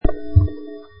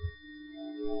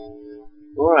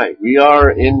right, we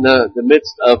are in the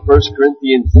midst of 1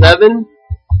 Corinthians 7,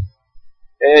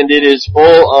 and it is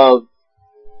full of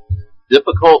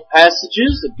difficult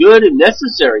passages, good and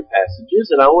necessary passages,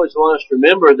 and I always want us to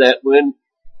remember that when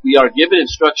we are given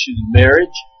instruction in marriage,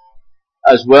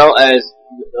 as well as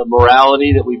the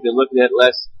morality that we've been looking at the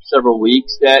last several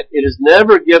weeks, that it is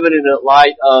never given in a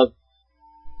light of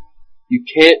you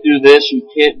can't do this, you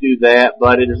can't do that,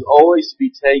 but it is always to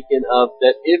be taken of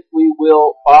that if we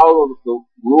will follow the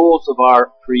rules of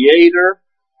our Creator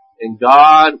and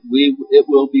God, it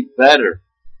will be better.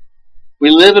 We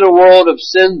live in a world of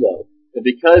sin though, and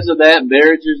because of that,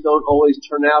 marriages don't always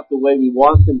turn out the way we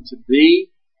want them to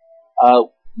be.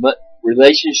 But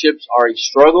relationships are a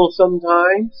struggle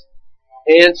sometimes,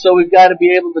 and so we've got to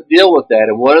be able to deal with that.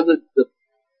 And one of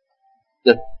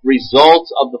the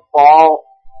results of the fall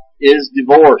is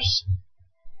divorce,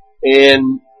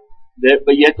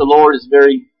 but yet the Lord is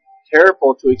very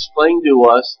careful to explain to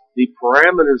us the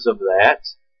parameters of that,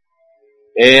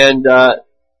 and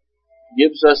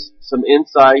gives us some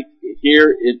insight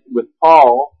here with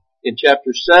Paul in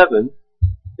chapter 7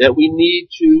 that we need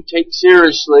to take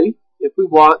seriously if we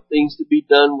want things to be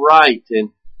done right.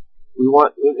 And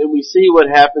we see what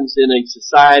happens in a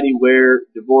society where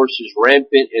divorce is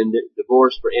rampant, and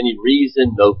divorce for any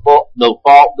reason, no fault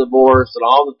divorce, and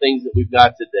all the things that we've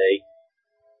got today.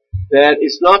 That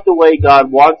it's not the way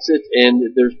God wants it,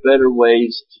 and there's better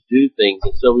ways to do things.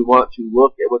 And so we want to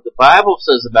look at what the Bible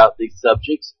says about these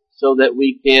subjects so that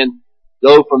we can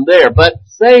go from there. But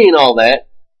saying all that,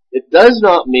 it does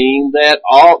not mean that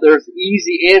there's an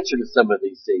easy answer to some of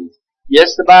these things.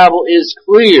 Yes, the Bible is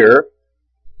clear,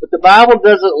 but the Bible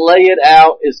doesn't lay it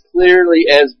out as clearly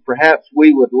as perhaps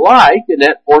we would like, and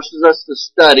that forces us to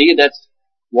study, and that's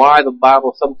why the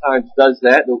Bible sometimes does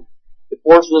that. It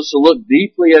forces us to look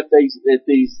deeply at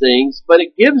these things, but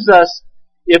it gives us,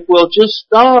 if we'll just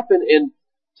stop and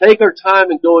take our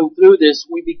time in going through this,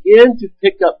 we begin to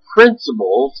pick up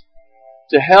principles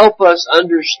to help us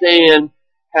understand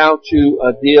how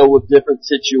to deal with different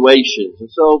situations. And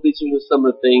so these are just some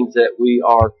of the things that we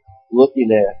are looking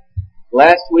at.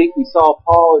 Last week we saw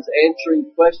Paul is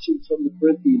answering questions from the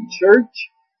Corinthian church.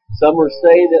 Some were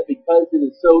saying that because it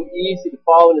is so easy to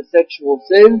fall into sexual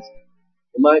sins,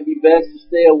 it might be best to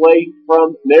stay away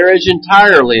from marriage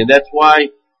entirely. And that's why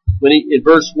in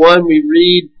verse 1 we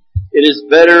read, it is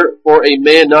better for a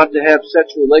man not to have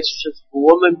sexual relationships with a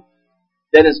woman.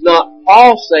 That is not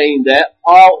Paul saying that.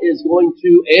 Paul is going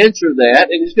to answer that,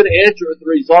 and he's going to answer with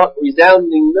a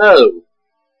resounding no.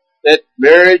 That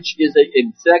marriage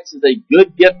and sex is a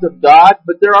good gift of God,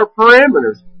 but there are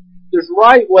parameters. There's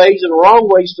right ways and wrong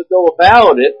ways to go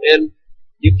about it, and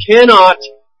you cannot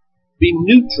be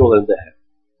neutral in that.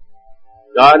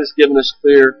 God has given us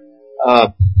clear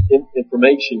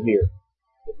information here.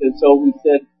 And so we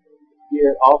said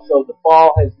here also the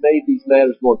fall has made these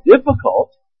matters more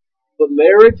difficult, but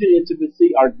marriage and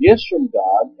intimacy are gifts from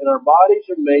God, and our bodies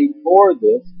are made for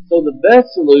this. So the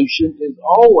best solution is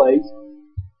always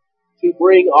to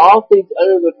bring all things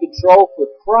under the control for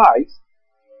Christ.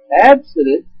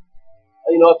 Abstinence,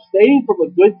 abstaining from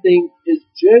a good thing is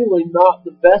generally not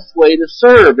the best way to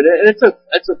serve. And it's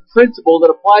a principle that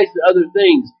applies to other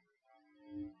things.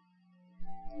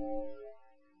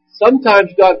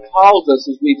 Sometimes God calls us,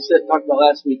 as we've talked about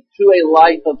last week, to a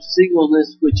life of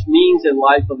singleness, which means a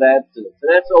life of abstinence.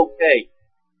 And that's okay.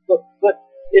 But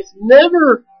it's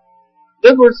never,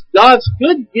 in other words, God's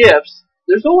good gifts,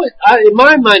 there's always, in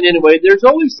my mind anyway, there's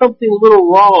always something a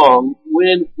little wrong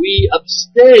when we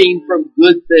abstain from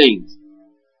good things.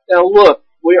 Now look,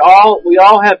 we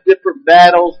all have different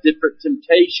battles, different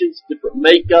temptations, different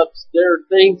makeups. There are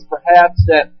things perhaps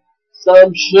that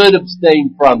some should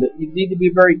abstain from that you need to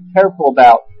be very careful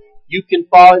about. You can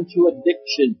fall into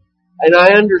addiction, and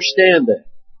I understand that.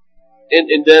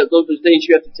 And those are things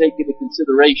you have to take into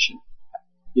consideration.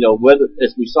 Whether,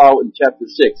 as we saw in chapter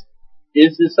 6,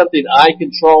 is this something I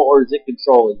control or is it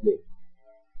controlling me?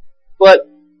 But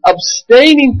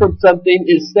abstaining from something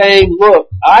is saying, look,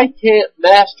 I can't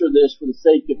master this for the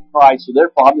sake of Christ, so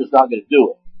therefore I'm just not going to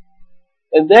do it.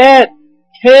 And that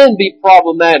can be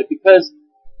problematic because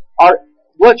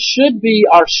what should be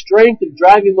our strength and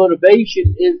driving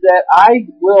motivation is that I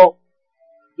will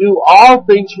do all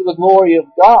things for the glory of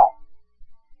God.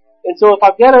 And so if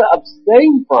I've got to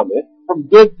abstain from it, from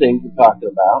good things we're talking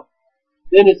about,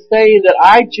 then it's saying that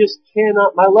I just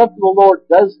cannot, my love for the Lord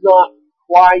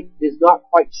is not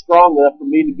quite strong enough for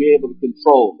me to be able to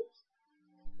control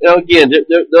this. Again,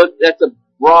 that's a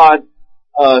broad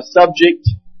subject,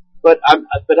 but I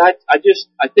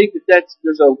think that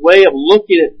there's a way of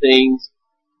looking at things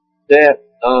that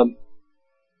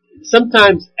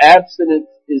sometimes abstinence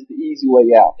is the easy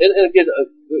way out. And again,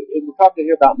 we're talking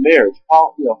here about marriage.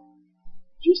 Paul,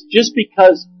 just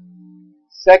because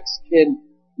sex can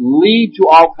lead to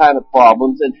all kind of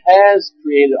problems and has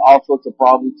created all sorts of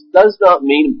problems does not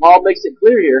mean, and Paul makes it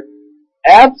clear here,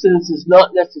 abstinence is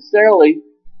not necessarily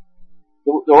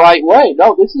the right way.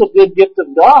 No, this is a good gift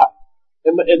of God.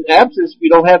 And abstinence, you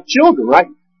don't have children, right?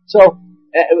 So,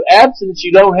 abstinence,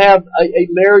 you don't have a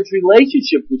marriage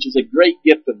relationship, which is a great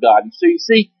gift of God. So you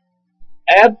see,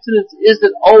 abstinence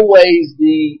isn't always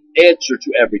the answer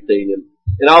to everything.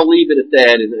 And I'll leave it at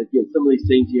that. And again, some of these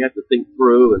things you have to think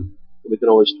through and we can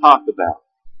always talk about.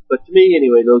 But to me,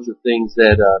 anyway, those are things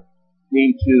that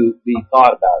need to be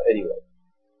thought about anyway.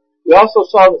 We also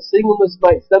saw that singleness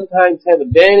might sometimes have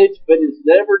advantage, but is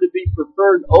never to be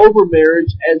preferred over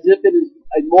marriage as if it is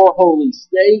a more holy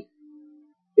state.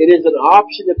 It is an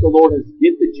option if the Lord has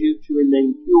gifted you to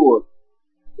remain pure.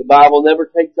 The Bible never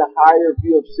takes a higher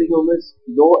view of singleness,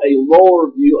 nor a lower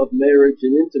view of marriage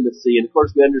and intimacy. And of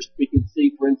course, we can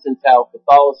see, for instance, how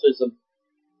Catholicism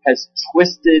has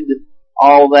twisted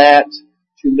all that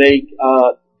to make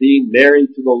being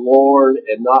married to the Lord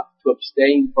and not to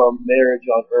abstain from marriage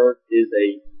on earth is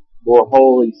a more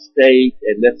holy state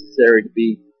and necessary to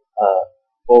be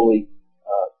fully,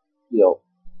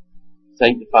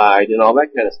 sanctified and all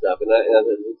that kind of stuff. And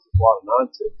it's a lot of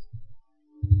nonsense.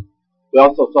 We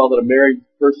also saw that a married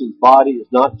person's body is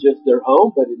not just their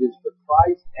own, but it is for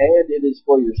Christ and it is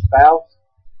for your spouse.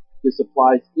 This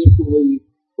applies equally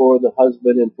for the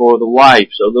husband and for the wife.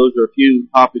 So those are a few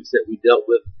topics that we dealt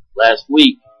with last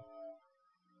week.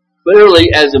 Clearly,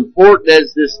 as important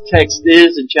as this text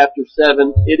is in chapter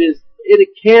 7, it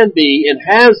can be and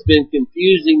has been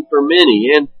confusing for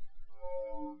many. And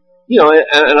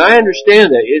I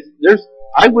understand that.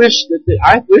 I wish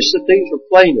that things were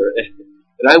plainer,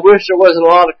 and I wish there wasn't a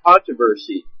lot of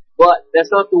controversy. But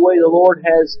that's not the way the Lord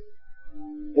has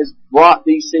brought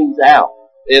these things out.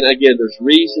 And again, there's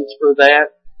reasons for that.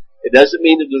 It doesn't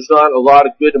mean that there's not a lot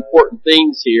of good, important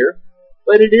things here,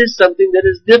 but it is something that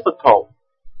is difficult.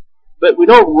 But we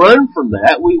don't run from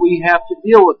that. We have to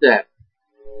deal with that.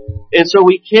 And so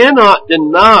we cannot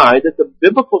deny that the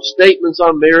biblical statements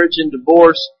on marriage and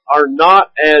divorce are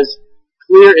not as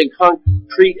clear and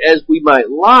concrete as we might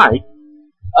like.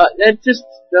 That's just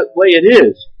the way it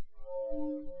is.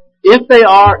 If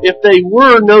they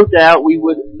were, no doubt, we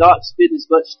would not spend as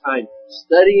much time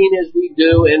studying as we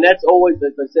do, and that's always,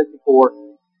 as I said before,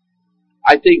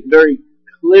 I think very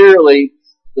clearly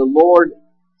the Lord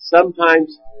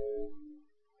sometimes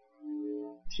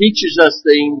teaches us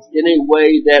things in a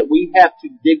way that we have to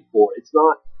dig for. It's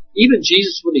not, even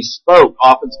Jesus when He spoke,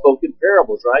 often spoke in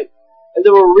parables, right? And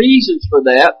there were reasons for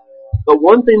that, but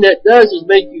one thing that does is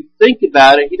make you think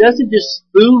about it. He doesn't just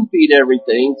spoon feed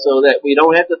everything so that we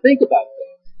don't have to think about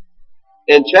things.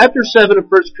 And chapter 7 of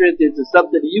 1 Corinthians is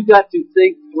something that you've got to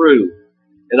think through.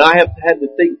 And I have had to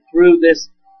think through this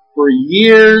for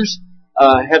years,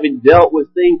 having dealt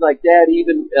with things like that,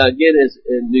 even again as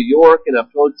in New York, and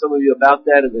I've told some of you about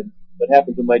that and then what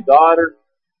happened to my daughter.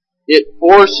 It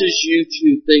forces you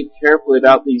to think carefully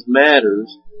about these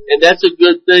matters, and that's a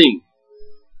good thing.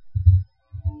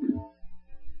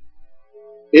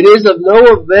 It is of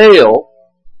no avail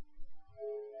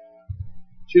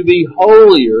to be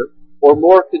holier or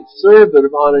more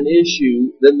conservative on an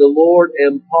issue than the Lord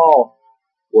and Paul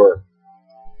were.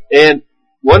 And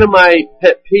one of my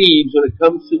pet peeves when it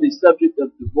comes to the subject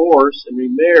of divorce and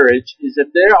remarriage is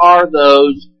that there are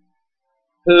those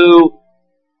who,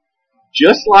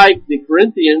 just like the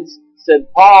Corinthians,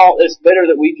 said, Paul, it's better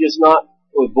that we just not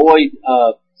avoid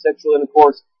sexual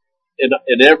intercourse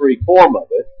in every form of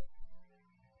it.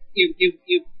 You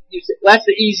say, that's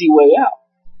the easy way out.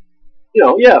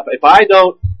 If I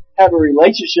don't have a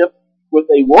relationship with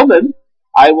a woman,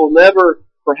 I will never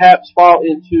perhaps fall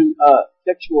into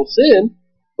sexual sin,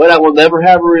 but I will never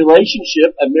have a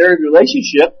married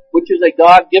relationship, which is a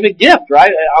God-given gift,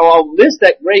 right? I'll miss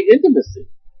that great intimacy.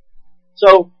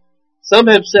 So, some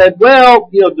have said, well,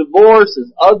 divorce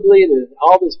is ugly and there's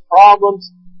all these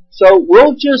problems, so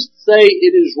we'll just say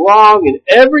it is wrong in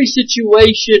every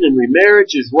situation and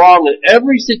remarriage is wrong in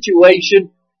every situation.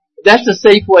 That's a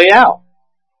safe way out.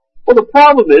 Well, the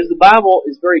problem is the Bible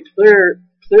is very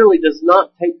clearly does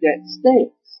not take that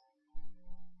stance.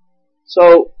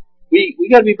 So, we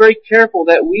gotta be very careful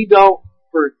that we don't,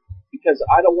 because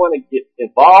I don't want to get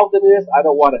involved in this, I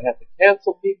don't want to have to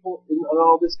cancel people and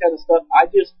all this kind of stuff. I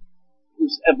just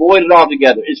avoid it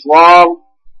altogether. It's wrong.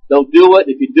 Don't do it.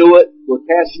 If you do it, we're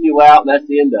casting you out, and that's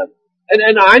the end of it.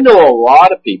 And I know a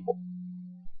lot of people,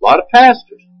 a lot of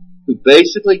pastors, who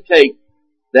basically take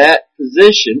that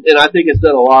position, and I think it's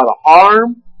done a lot of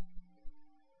harm,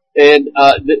 And,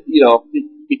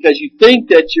 because you think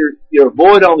that you're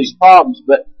avoiding all these problems,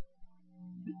 but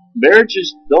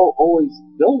marriages don't always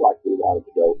go like they want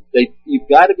to go. You've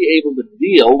got to be able to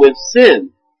deal with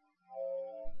sin.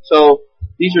 So,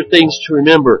 these are things to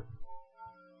remember.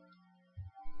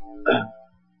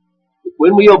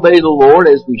 When we obey the Lord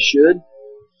as we should,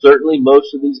 certainly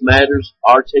most of these matters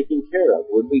are taken care of.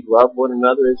 When we love one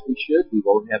another as we should, we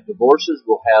won't have divorces.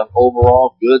 We'll have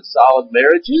overall good, solid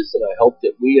marriages, and I hope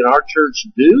that we in our church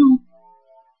do.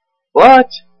 But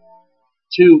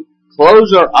to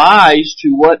close our eyes to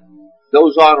what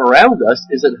goes on around us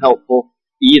isn't helpful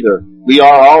either. We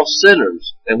are all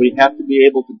sinners, and we have to be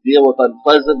able to deal with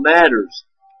unpleasant matters.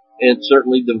 And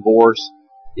certainly divorce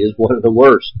is one of the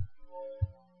worst.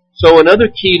 So another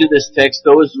key to this text,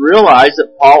 though, is to realize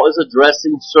that Paul is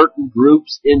addressing certain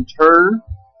groups in turn,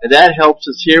 and that helps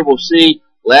us here. We'll see,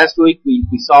 last week we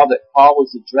saw that Paul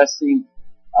was addressing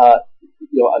a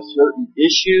certain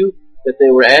issue that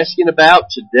they were asking about.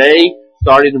 Today,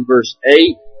 starting in verse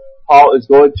 8, Paul is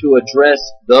going to address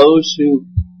those who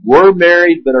were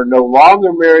married but are no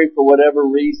longer married for whatever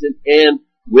reason, and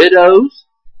widows.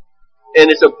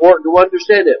 And it's important to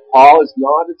understand that Paul is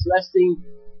not addressing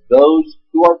those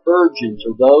who are virgins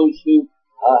or those who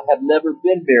have never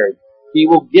been married. He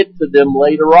will get to them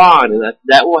later on, and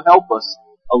that will help us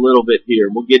a little bit here.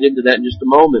 We'll get into that in just a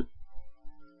moment.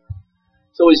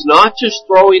 So he's not just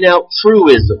throwing out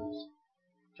truisms,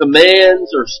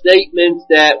 commands or statements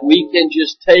that we can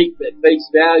just take at face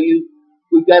value.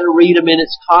 We've got to read them in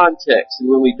its context, and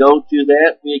when we don't do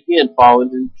that, we again fall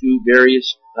into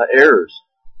various errors.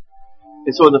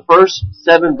 And so in the first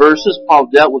 7 verses, Paul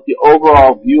dealt with the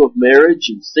overall view of marriage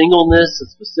and singleness,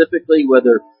 and specifically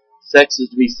whether sex is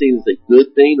to be seen as a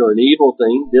good thing or an evil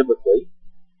thing, biblically.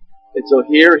 And so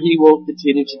here he will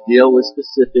continue to deal with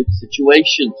specific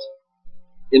situations.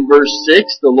 In verse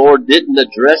 6, the Lord didn't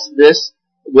address this,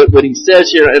 what he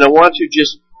says here, and I want to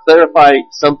just clarify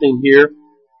something here.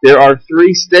 There are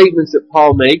 3 statements that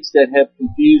Paul makes that have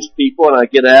confused people, and I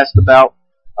get asked about,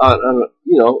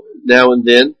 now and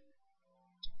then.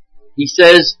 He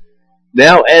says,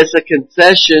 now as a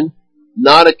concession,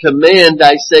 not a command,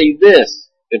 I say this.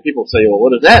 And people say, well,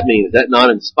 what does that mean? Is that not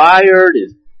inspired?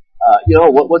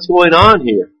 What's going on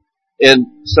here? And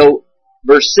so,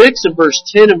 verse 6 and verse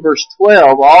 10 and verse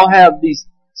 12 all have these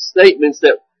statements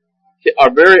that are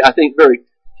very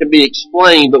can be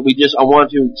explained, but I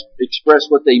want to express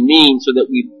what they mean so that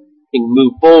we can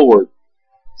move forward.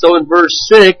 So in verse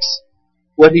 6,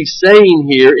 what he's saying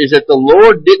here is that the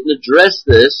Lord didn't address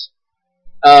this.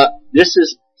 This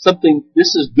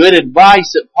is good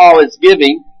advice that Paul is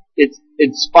giving. It's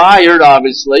inspired,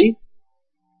 obviously,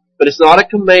 but it's not a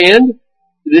command.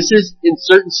 This is, in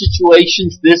certain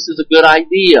situations, this is a good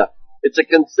idea. It's a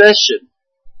concession.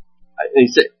 And he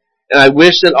said, and I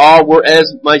wish that all were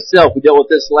as myself. We dealt with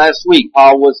this last week.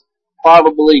 Paul was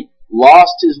probably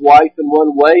lost his wife in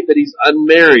one way, but he's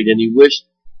unmarried, and he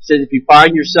said, if you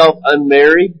find yourself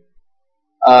unmarried,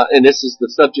 and this is the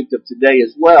subject of today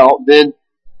as well, then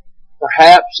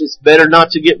perhaps it's better not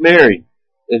to get married,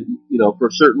 and, for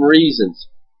certain reasons.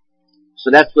 So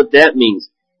that's what that means.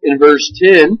 In verse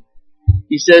 10,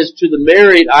 he says, to the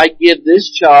married I give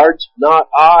this charge, not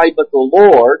I, but the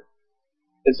Lord.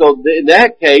 And so in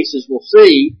that case, as we'll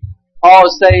see, Paul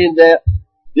is saying that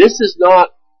this is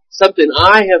not something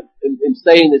I am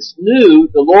saying that's new.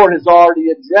 The Lord has already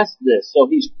addressed this. So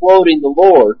he's quoting the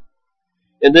Lord.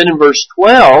 And then in verse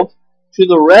 12, to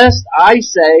the rest I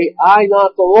say, I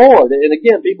not the Lord. And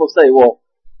again, people say, well,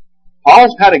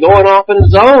 Paul's kind of going off on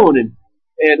his own,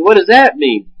 and what does that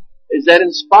mean? Is that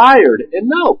inspired? And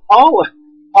no, Paul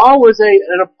was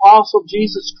an apostle of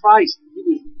Jesus Christ. He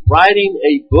was writing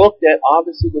a book that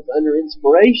obviously was under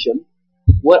inspiration.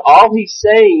 What all he's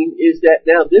saying is that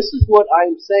now this is what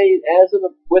I'm saying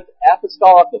with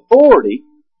apostolic authority.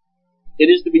 It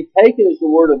is to be taken as the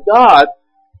word of God.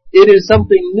 It is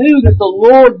something new that the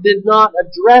Lord did not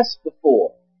address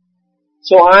before.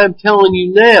 So I'm telling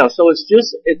you now. So it's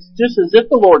just as if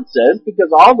the Lord says,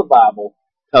 because all the Bible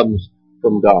comes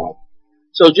from God.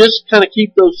 So just kind of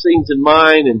keep those things in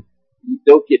mind and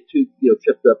don't get too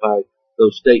tripped up by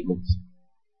those statements.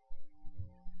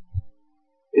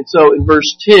 And so in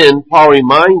verse 10, Paul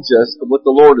reminds us of what the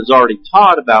Lord has already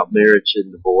taught about marriage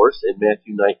and divorce in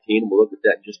Matthew 19. We'll look at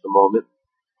that in just a moment.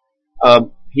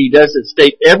 He doesn't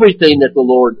state everything that the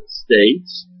Lord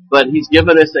states, but he's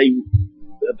given us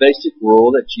a basic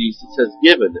rule that Jesus has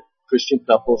given. Christian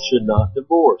couples should not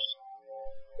divorce.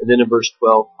 And then in verse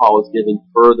 12, Paul is giving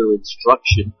further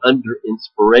instruction under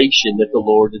inspiration that the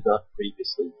Lord did not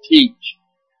previously teach.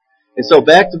 And so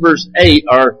back to verse 8,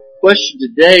 our question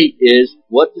today is,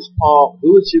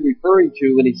 who is he referring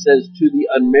to when he says to the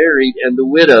unmarried and the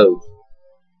widows?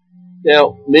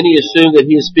 Now, many assume that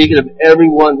he is speaking of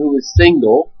everyone who is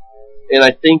single, and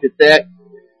I think that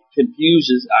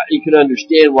confuses. You can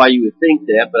understand why you would think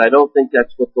that, but I don't think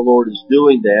that's what the Lord is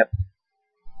doing.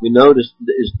 We notice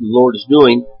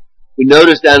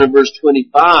down in verse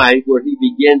 25 where he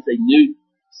begins a new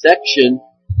section.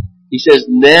 He says,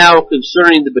 now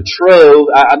concerning the betrothed,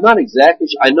 I'm not exactly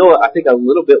sure. I think a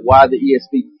little bit why the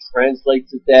ESV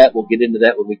translates it that. We'll get into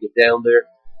that when we get down there.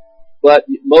 But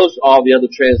all the other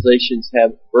translations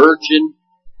have virgin.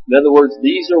 In other words,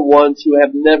 these are ones who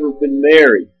have never been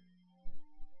married.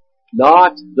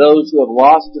 Not those who have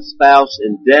lost a spouse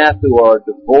in death, who are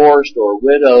divorced or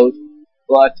widows,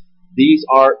 but these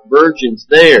are virgins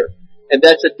there. And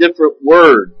that's a different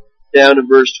word down in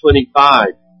verse 25.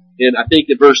 And I think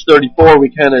in verse 34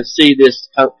 we kind of see this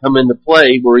come into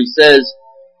play where he says,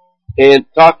 and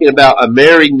talking about a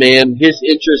married man, his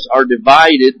interests are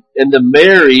divided, and the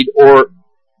married or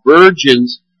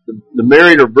virgins, the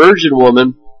married or virgin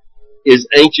woman is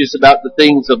anxious about the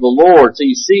things of the Lord. So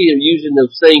you see him using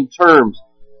those same terms.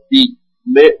 The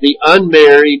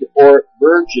unmarried or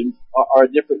virgin are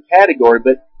a different category,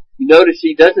 but you notice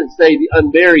he doesn't say the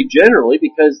unmarried generally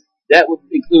because that would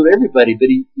include everybody, but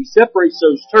he separates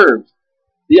those terms.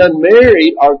 The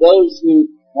unmarried are those who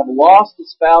have lost a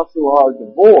spouse, who are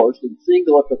divorced and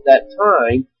single up at that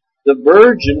time. The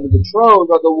virgin, the betrothed,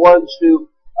 are the ones who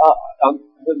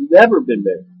have never been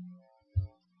married.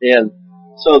 And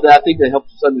so I think that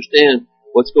helps us understand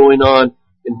what's going on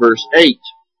in verse 8.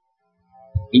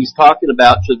 He's talking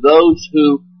about to those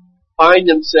who find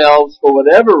themselves, for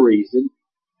whatever reason,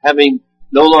 having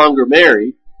no longer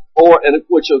married,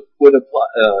 which would apply,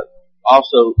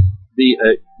 also be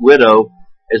a widow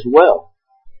as well.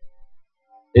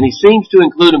 And he seems to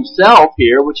include himself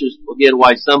here, which is again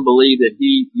why some believe that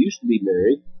he used to be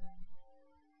married,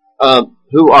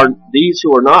 who are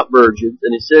not virgins.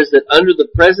 And it says that under the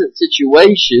present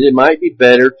situation, it might be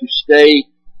better to stay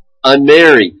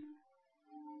unmarried.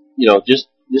 Just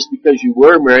because you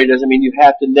were married doesn't mean you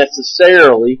have to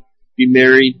necessarily be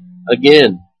married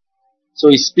again. So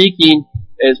he's speaking,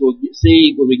 as we'll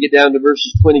see when we get down to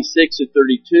verses 26 to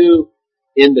 32,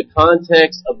 in the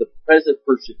context of the present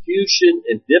persecution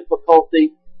and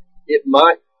difficulty.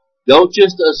 Don't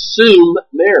just assume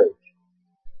marriage,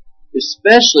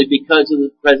 especially because of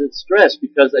the present stress,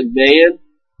 because a man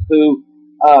who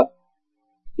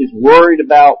is worried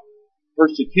about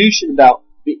persecution, about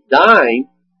dying,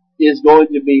 is going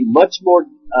to be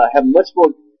have much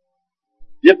more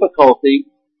difficulty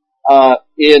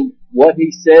in what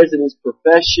he says in his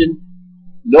profession,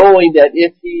 knowing that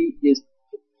if he is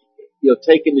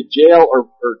taken to jail or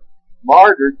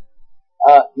martyred,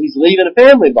 he's leaving a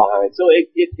family behind. So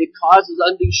it causes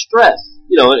undue stress,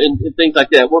 and things like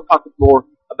that. We'll talk more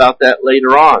about that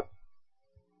later on.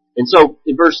 And so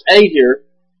in verse 8 here,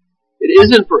 it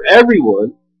isn't for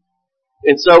everyone.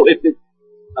 And so if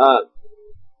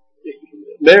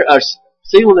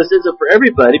singleness isn't for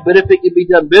everybody, but if it can be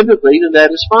done biblically, then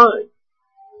that is fine.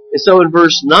 And so in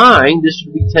verse 9, this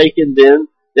would be taken then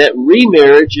that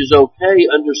remarriage is okay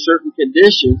under certain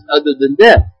conditions other than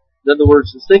death. In other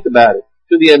words, let's think about it.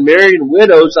 To the unmarried and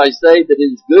widows, I say that it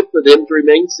is good for them to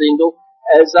remain single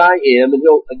as I am, and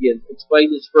he'll again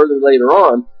explain this further later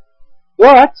on.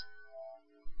 But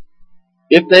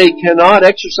if they cannot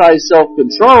exercise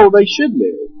self-control, they should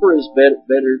marry, for it is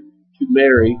better to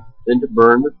marry than to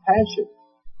burn with passion.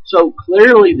 So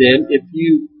clearly then, if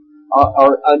you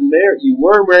are unmarried, you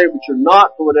were married but you're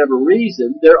not for whatever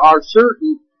reason, there are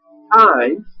certain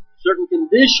times, certain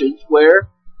conditions where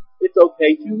it's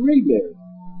okay to remarry.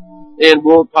 And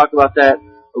we'll talk about that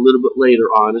a little bit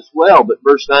later on as well, but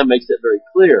verse 9 makes that very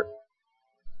clear.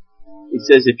 It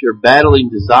says if you're battling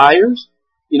desires,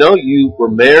 you were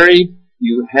married,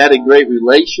 you had a great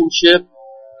relationship,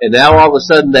 and now all of a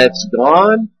sudden that's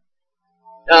gone,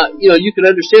 you can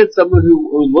understand someone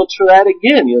who looks for that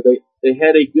again. They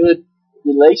had a good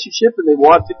relationship and they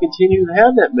want to continue to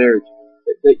have that marriage.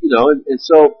 And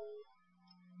so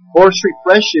horse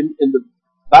repression in the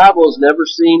Bible is never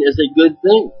seen as a good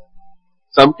thing.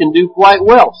 Some can do quite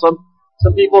well. Some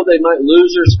people, they might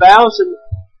lose their spouse and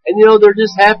they're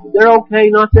just happy, they're okay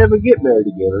not to ever get married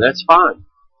again, and that's fine.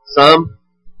 Some,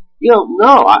 they've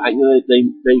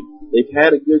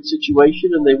had a good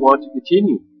situation and they want to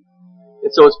continue.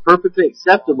 And so it's perfectly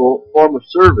acceptable form of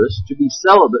service to be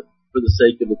celibate for the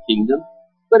sake of the kingdom,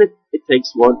 but it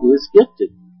takes one who is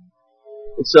gifted.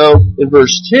 And so in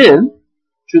verse 10,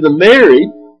 to the married,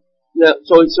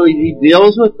 so he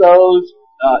deals with those,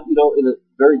 in a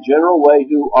very general way,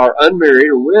 who are unmarried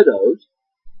or widows.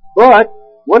 But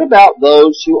what about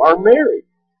those who are married?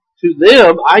 To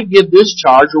them, I give this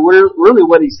charge, or really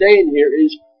what he's saying here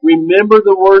is, remember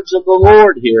the words of the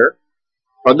Lord here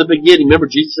from the beginning. Remember,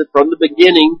 Jesus said from the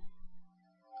beginning,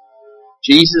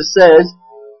 Jesus says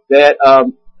that,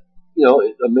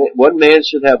 one man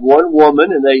should have one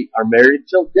woman, and they are married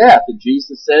until death. And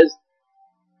Jesus says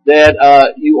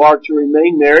that you are to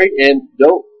remain married and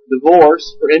don't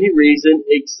divorce for any reason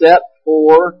except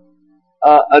for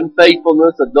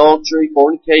unfaithfulness, adultery,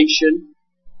 fornication.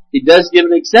 He does give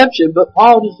an exception, but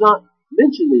Paul does not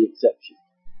mention the exception.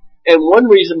 And one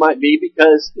reason might be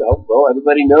because,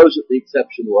 everybody knows what the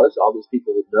exception was. All those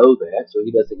people would know that, so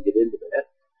he doesn't get into that.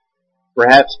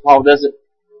 Perhaps Paul doesn't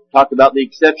talk about the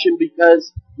exception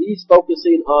because he's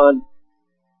focusing on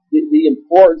the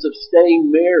importance of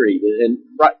staying married. And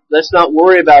let's not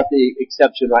worry about the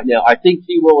exception right now. I think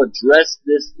he will address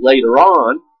this later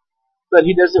on, but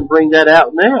he doesn't bring that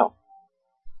out now.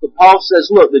 But Paul says,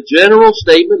 look, the general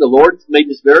statement, the Lord made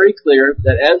this very clear,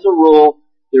 that as a rule,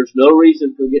 there's no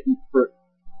reason for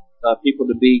people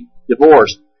to be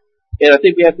divorced. And I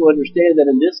think we have to understand that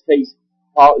in this case,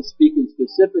 Paul is speaking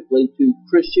specifically to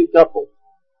Christian couples.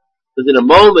 Because in a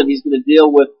moment, he's going to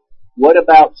deal with, what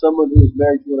about someone who is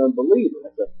married to an unbeliever?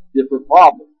 That's a different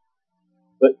problem.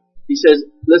 But he says,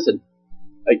 listen,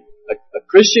 a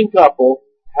Christian couple,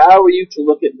 how are you to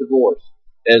look at divorce?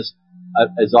 As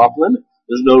off limits.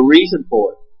 There's no reason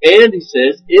for it. And he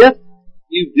says, if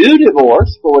you do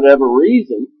divorce for whatever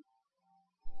reason,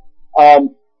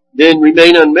 then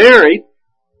remain unmarried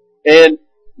and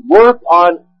work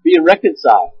on being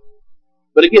reconciled.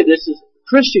 But again, this is a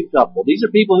Christian couple. These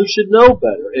are people who should know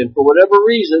better. And for whatever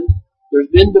reason, there's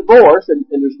been divorce, and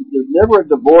there's never a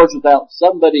divorce without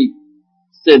somebody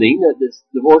sinning. That this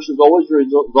divorce is always a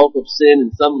result of sin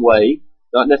in some way,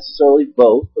 not necessarily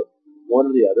both, but one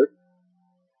or the other.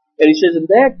 And he says, in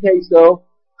that case, though,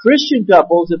 Christian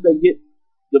couples, if they get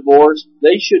divorced,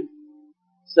 they should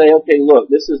say, okay, look,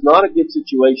 this is not a good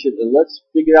situation, and let's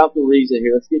figure out the reason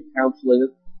here. Let's get counseling.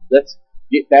 Let's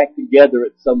get back together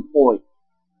at some point.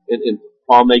 And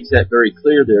Paul makes that very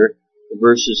clear there in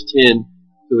verses 10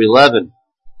 through 11.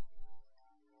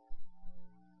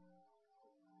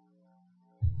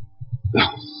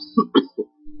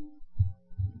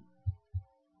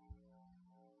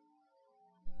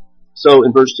 So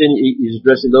in verse 10, he's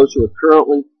addressing those who are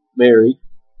currently married.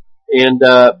 And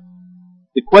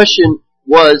the question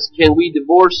was, can we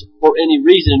divorce for any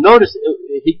reason? And notice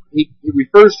he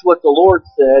refers to what the Lord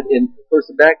said in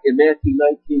back in Matthew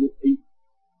 19:8.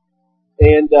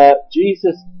 And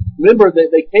Jesus, remember that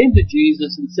they came to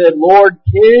Jesus and said, Lord,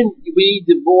 can we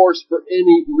divorce for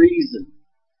any reason?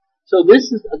 So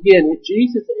this is, again,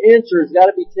 Jesus' answer has got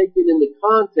to be taken in the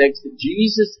context that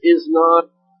Jesus is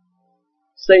not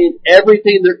saying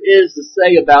everything there is to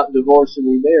say about divorce and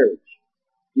remarriage.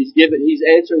 He's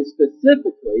answering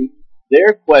specifically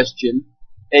their question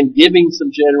and giving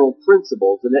some general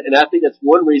principles. And I think that's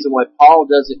one reason why Paul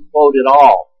doesn't quote it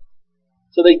all.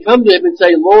 So they come to him and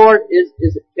say, Lord,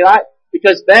 can I,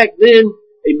 because back then,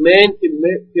 a man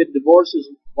could divorce his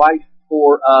wife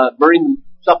for, burning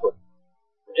supper.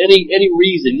 For any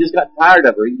reason. He just got tired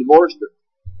of her. He divorced her.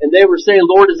 And they were saying,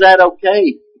 Lord, is that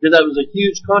okay? Because that was a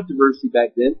huge controversy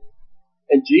back then.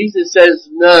 And Jesus says,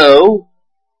 no,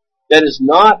 that is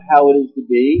not how it is to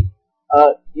be.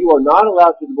 You are not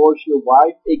allowed to divorce your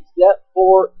wife except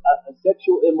for a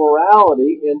sexual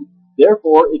immorality, and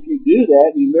therefore, if you do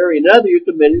that, you marry another, you're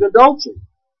committing adultery.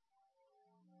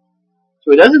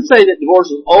 So he doesn't say that divorce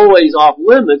is always off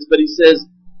limits, but he says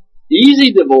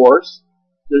easy divorce.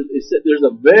 There's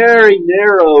a very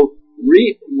narrow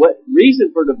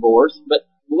reason for divorce, but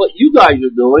what you guys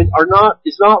are doing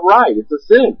it's not right. It's a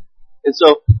sin. And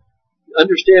so,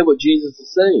 understand what Jesus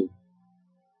is saying.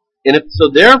 And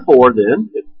therefore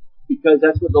then, because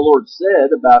that's what the Lord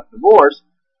said about divorce,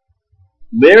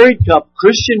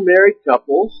 Christian married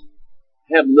couples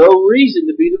have no reason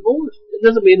to be divorced. It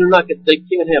doesn't mean they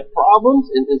can't have problems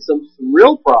and some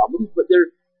real problems, but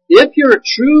if you're a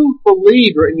true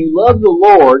believer and you love the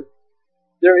Lord,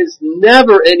 there is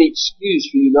never any excuse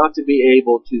for you not to be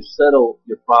able to settle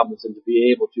your problems and to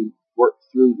be able to work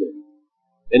through them.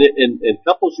 And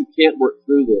couples who can't work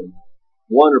through them,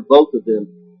 one or both of them,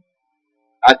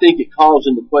 I think it calls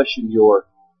into question your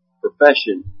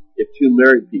profession if two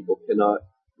married people cannot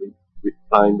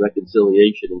find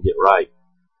reconciliation and get right.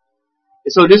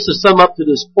 And so just to sum up to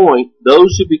this point,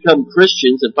 those who become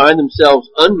Christians and find themselves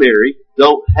unmarried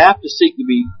don't have to seek to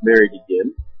be married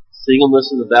again.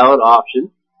 Singleness is a valid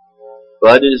option,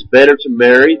 but it is better to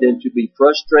marry than to be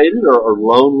frustrated or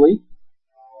lonely.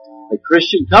 A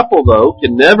Christian couple, though,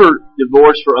 can never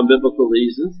divorce for unbiblical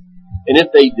reasons, and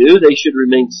if they do, they should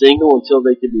remain single until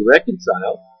they can be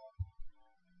reconciled.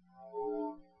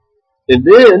 And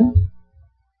then,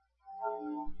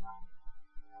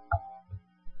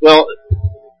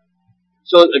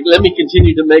 so let me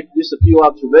continue to make just a few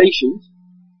observations.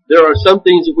 There are some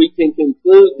things that we can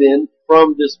conclude then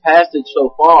from this passage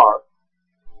so far.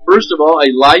 First of all,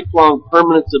 a lifelong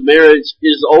permanence of marriage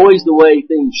is always the way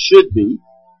things should be.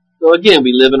 So again,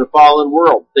 we live in a fallen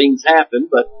world. Things happen,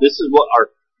 but this is what our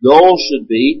goal should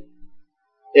be.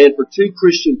 And for two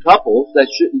Christian couples, that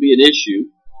shouldn't be an issue.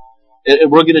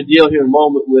 And we're going to deal here in a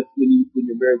moment with when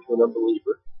you're married to an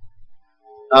unbeliever.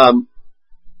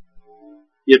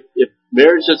 If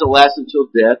marriage doesn't last until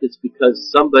death, it's because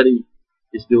somebody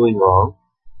is doing wrong.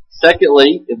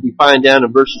 Secondly, if we find down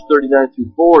in verses 39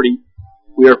 through 40,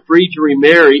 we are free to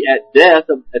remarry at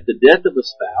the death of a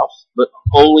spouse, but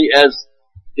only as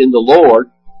in the Lord.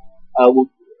 I'm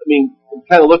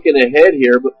kind of looking ahead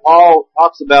here, but Paul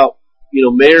talks about,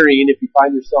 marrying if you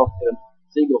find yourself in a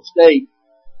single state.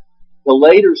 The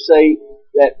later say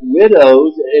that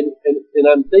widows, and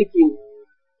I'm thinking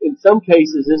in some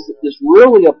cases this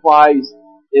really applies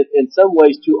in some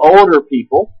ways to older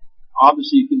people.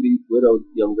 Obviously you can be widowed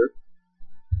younger.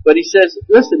 But he says,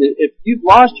 listen, if you've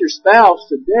lost your spouse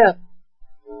to death,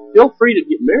 feel free to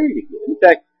get married again. In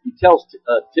fact, he tells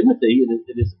Timothy in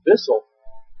his epistle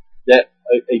that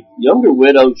a younger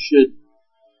widow should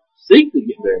seek to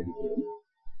get married again,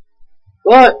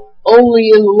 but only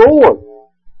in the Lord.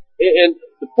 And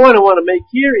the point I want to make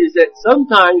here is that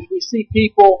sometimes we see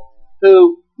people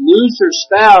who lose their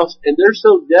spouse and they're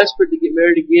so desperate to get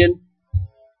married again,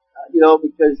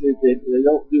 because they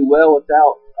don't do well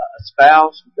without a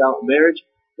spouse, without marriage,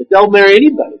 that they'll marry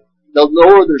anybody. They'll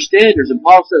lower their standards. And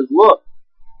Paul says, look,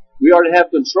 we are to have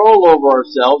control over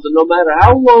ourselves, and no matter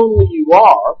how lonely you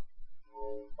are,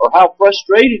 or how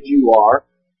frustrated you are,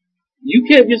 you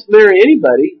can't just marry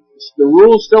anybody. The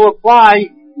rules still apply.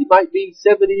 You might be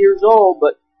 70 years old,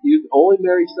 but you only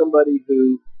marry somebody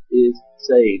who is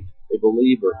saved, a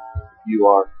believer, if you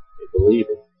are a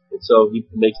believer. And so he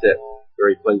makes that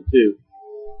very plain too.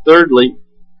 Thirdly,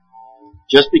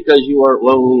 just because you are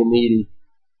lonely and needy,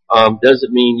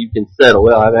 doesn't mean you can settle.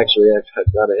 Well, I've got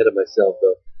ahead of myself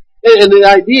though. And the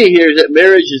idea here is that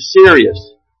marriage is serious.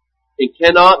 It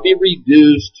cannot be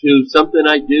reduced to something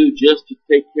I do just to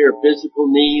take care of physical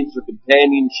needs or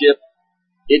companionship.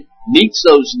 It meets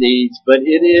those needs, but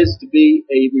it is to be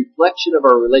a reflection of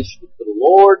our relationship to the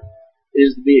Lord. It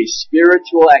is to be a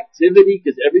spiritual activity,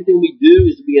 because everything we do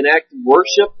is to be an act of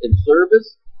worship and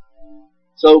service.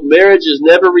 So marriage is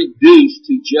never reduced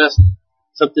to just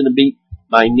something to meet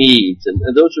my needs. And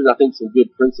those are, I think, some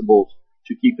good principles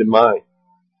to keep in mind.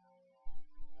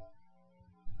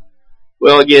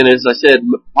 Well, again, as I said,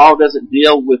 Paul doesn't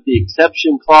deal with the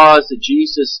exception clause that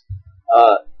Jesus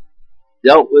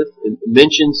dealt with and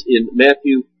mentions in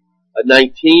Matthew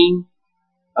 19.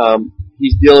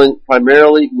 He's dealing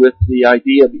primarily with the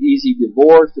idea of easy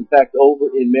divorce. In fact, over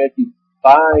in Matthew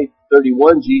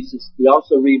 5:31, we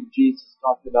also read Jesus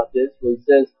talking about this, where he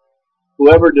says,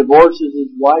 whoever divorces his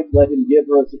wife, let him give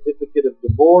her a certificate of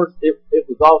divorce. It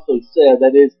was also said,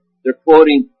 that is, they're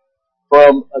quoting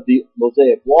from the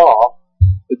Mosaic Law,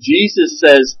 but Jesus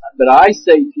says, but I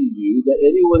say to you that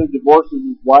anyone who divorces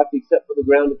his wife except for the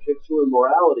ground of sexual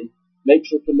immorality makes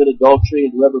her commit adultery,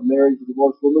 and whoever marries a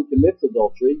divorced woman commits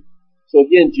adultery. So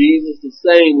again, Jesus is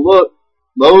saying, look,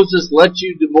 Moses let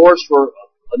you divorce for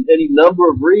any number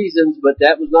of reasons, but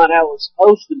that was not how it was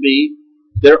supposed to be.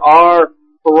 There are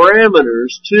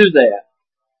parameters to that.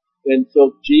 And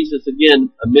so Jesus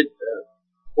again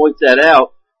points that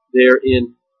out there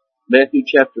in Matthew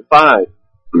chapter 5.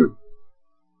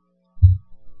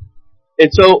 And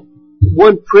so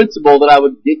one principle that I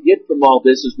would get from all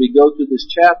this as we go through this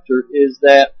chapter is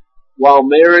that while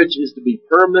marriage is to be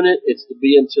permanent, it's to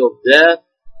be until death.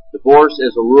 Divorce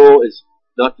as a rule is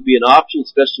not to be an option,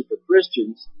 especially for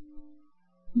Christians.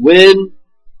 When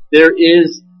there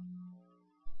is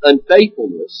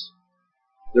unfaithfulness,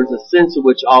 there's a sense in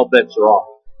which all bets are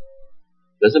off.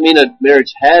 Doesn't mean a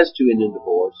marriage has to end in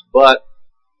divorce, but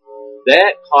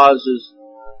that causes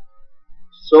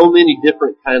so many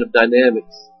different kind of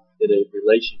dynamics in a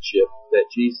relationship that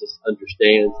Jesus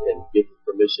understands and gives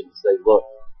permission to say, look,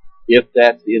 if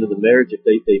that's the end of the marriage, if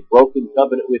they've broken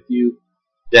covenant with you,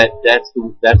 that's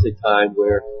a time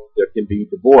where there can be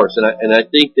divorce. And I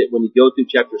think that when you go through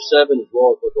chapter 7 as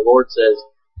well as what the Lord says,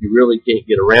 you really can't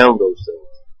get around those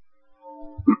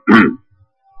things.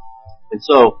 And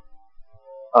so,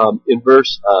 in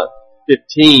verse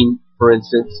 15, for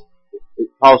instance,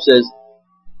 Paul says,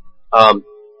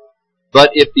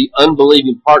 But if the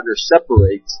unbelieving partner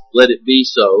separates, let it be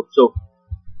so. So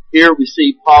here we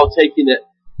see Paul taking that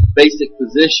basic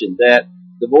position that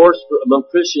divorce among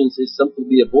Christians is something to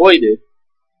be avoided.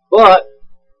 But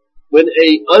when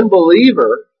a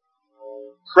unbeliever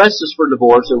presses for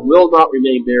divorce and will not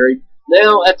remain married,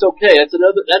 now that's okay. That's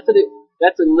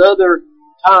another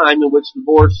time in which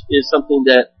divorce is something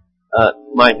that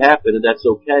might happen, and that's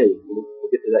okay. We'll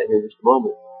get to that here in just a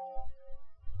moment.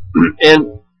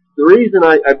 And the reason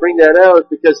I bring that out is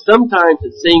because sometimes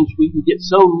it seems we can get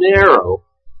so narrow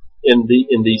in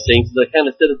these things, as I kind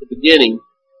of said at the beginning,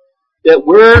 that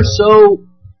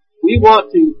we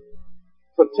want to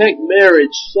protect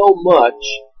marriage so much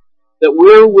that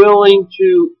we're willing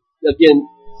to, again,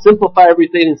 simplify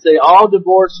everything and say all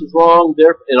divorce is wrong,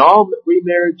 and all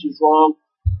remarriage is wrong,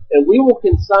 and we will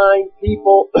consign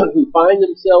people who find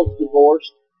themselves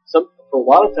divorced, for a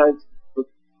lot of times for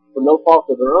no fault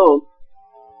of their own,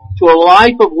 to a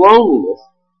life of loneliness.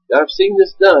 Now, I've seen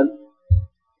this done.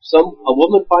 A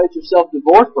woman finds herself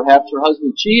divorced, perhaps her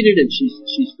husband cheated and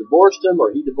she's divorced him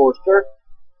or he divorced her,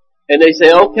 and they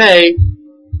say, okay,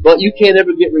 but you can't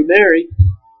ever get remarried.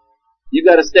 You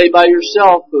got to stay by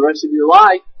yourself for the rest of your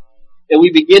life. And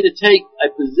we begin to take a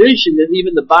position that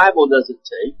even the Bible doesn't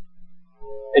take.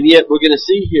 And yet we're going to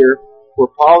see here where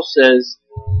Paul says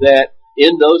that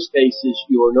in those cases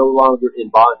you are no longer in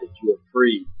bondage. You are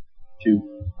free to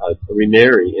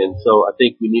remarry. And so I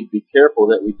think we need to be careful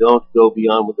that we don't go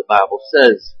beyond what the Bible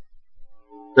says.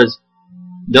 Because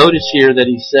notice here that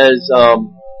he says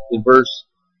in verse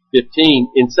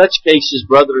 15, in such cases,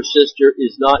 brother or sister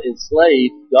is not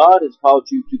enslaved. God has called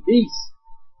you to peace.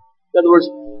 In other words,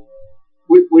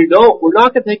 we're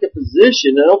not going to take a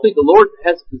position. I don't think the Lord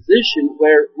has a position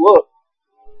where, look,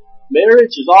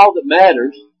 marriage is all that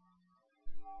matters,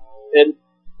 and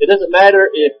it doesn't matter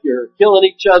if you're killing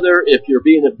each other, if you're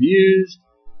being abused.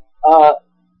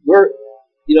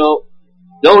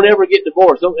 Don't ever get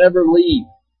divorced. Don't ever leave.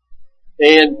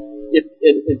 And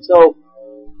so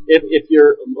if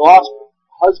your lost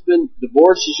husband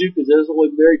divorces you because he doesn't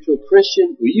want to be married to a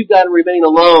Christian, well, you've got to remain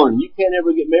alone. You can't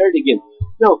ever get married again.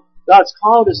 No, God's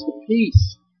called us to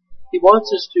peace. He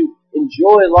wants us to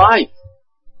enjoy life.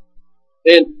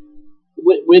 And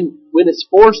when it's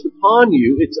forced upon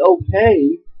you, it's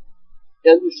okay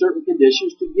under certain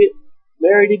conditions to get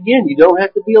married again. You don't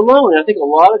have to be alone. And I think a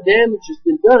lot of damage has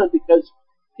been done because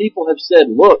people have said,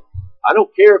 look, I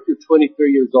don't care if you're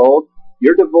 23 years old,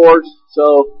 you're divorced,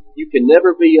 so you can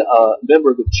never be a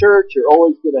member of the church, you're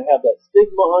always going to have that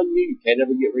stigma on you, you can't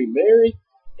ever get remarried,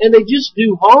 and they just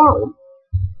do harm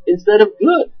instead of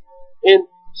good. And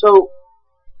so,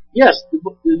 yes,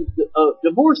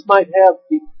 divorce might have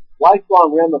the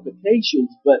lifelong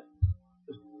ramifications, but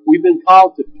we've been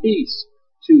called to peace,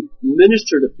 to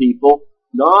minister to people,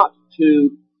 not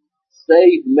to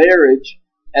save marriage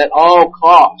at all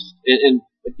costs. And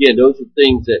again, those are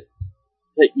things that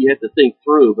you have to think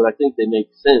through, but I think they make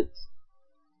sense.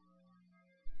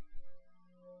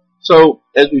 So,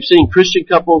 as we've seen, Christian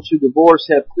couples who divorce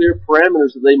have clear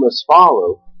parameters that they must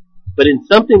follow, but in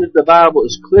something that the Bible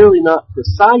is clearly not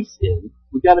precise in,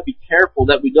 we've got to be careful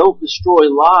that we don't destroy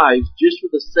lives just for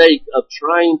the sake of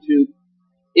trying to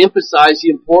emphasize the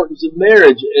importance of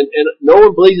marriage. And no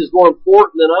one believes it's more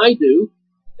important than I do,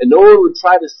 and no one would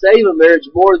try to save a marriage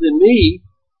more than me,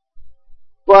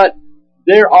 but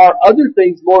there are other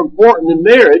things more important than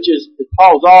marriage, as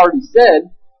Paul's already said.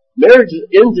 Marriage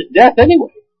ends at death anyway.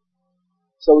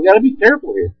 So we've got to be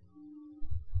careful here.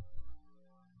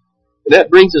 And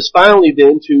that brings us finally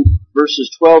then to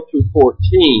verses 12 through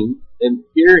 14. And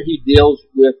here he deals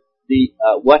with the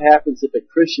what happens if a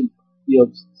Christian,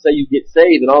 say you get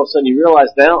saved and all of a sudden you realize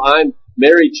now I'm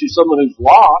married to someone who's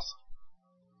lost.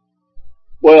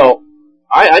 Well,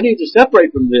 I need to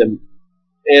separate from them.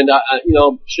 And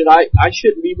I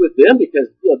shouldn't be with them because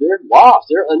they're lost,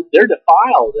 they're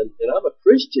defiled, and I'm a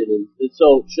Christian, and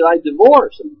so should I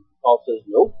divorce? And Paul says,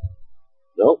 nope.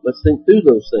 Let's think through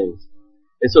those things.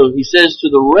 And so he says to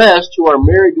the rest who are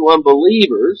married to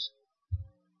unbelievers,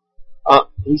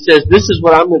 he says, this is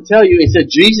what I'm going to tell you. He said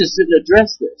Jesus didn't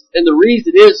address this, and the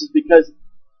reason is because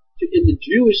in the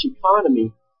Jewish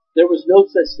economy there was no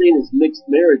such thing as mixed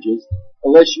marriages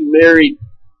unless you married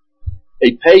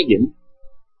a pagan.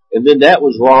 And then that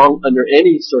was wrong under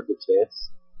any circumstance.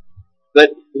 But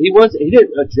he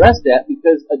didn't address that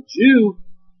because a Jew,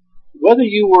 whether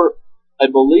you were a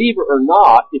believer or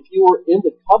not, if you were in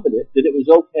the covenant, then it was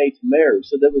okay to marry.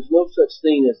 So there was no such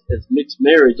thing as mixed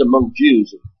marriage among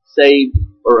Jews, saved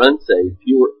or unsaved. If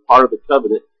you were part of the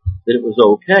covenant, then it was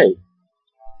okay.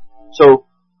 So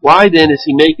why then is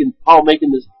Paul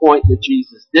making this point that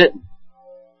Jesus didn't?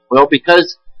 Well,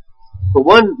 because for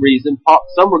one reason,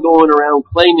 some were going around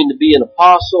claiming to be an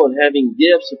apostle and having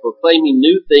gifts and proclaiming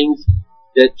new things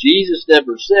that Jesus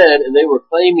never said, and they were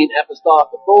claiming apostolic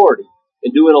authority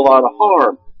and doing a lot of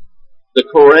harm. The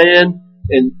Quran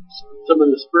and some of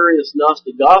the spurious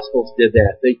Gnostic Gospels did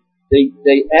that.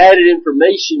 They added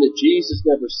information that Jesus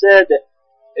never said that,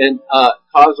 and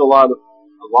caused a lot of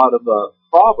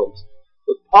problems.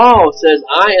 But Paul says,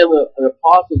 I am an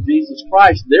apostle of Jesus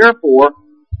Christ. Therefore,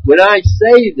 when I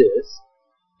say this,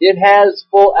 it has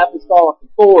full apostolic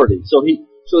authority.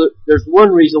 So there's one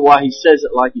reason why he says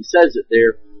it like he says it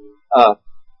there,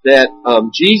 that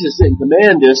Jesus didn't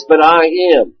command this, but I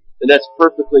am, and that's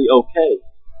perfectly okay.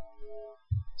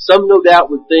 Some no doubt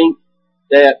would think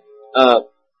that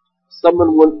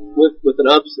someone with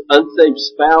an unsaved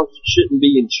spouse shouldn't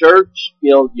be in church.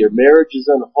 Your marriage is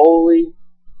unholy.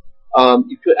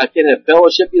 I can't have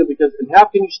fellowship, because, and how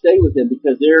can you stay with them?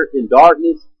 Because they're in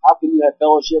darkness. How can you have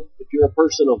fellowship if you're a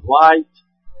person of light?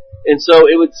 And so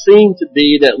it would seem to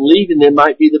be that leaving them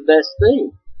might be the best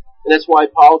thing. And that's why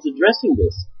Paul's addressing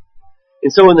this.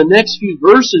 And so in the next few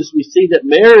verses, we see that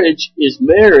marriage is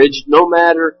marriage no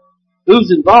matter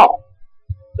who's involved.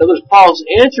 In other words, Paul's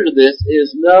answer to this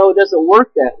is, no, it doesn't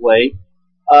work that way.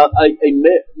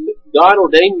 God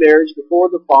ordained marriage before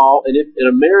the fall, and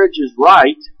a marriage is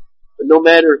right, but no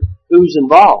matter who's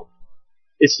involved.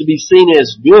 It's to be seen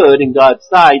as good in God's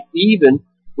sight, even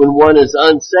when one is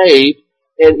unsaved,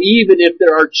 and even if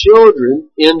there are children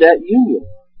in that union.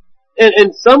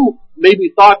 And some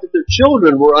maybe thought that their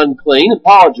children were unclean, and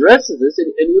Paul addresses this,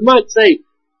 and we might say,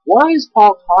 why is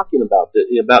Paul talking about this,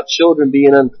 about children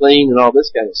being unclean and all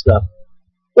this kind of stuff?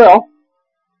 Well,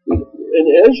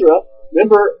 in Ezra,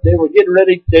 remember, they were getting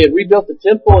ready, they had rebuilt the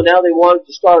temple, and now they wanted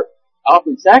to start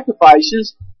offering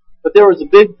sacrifices, but there was a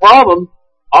big problem.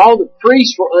 All the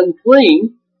priests were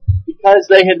unclean because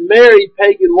they had married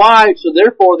pagan wives, so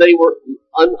therefore they were,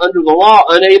 under the law,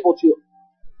 unable to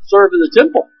serve in the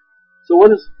temple. So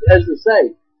what does Ezra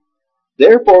say?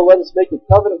 Therefore let us make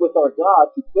a covenant with our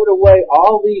God to put away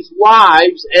all these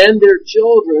wives and their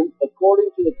children according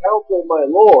to the counsel of my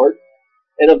Lord,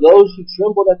 and of those who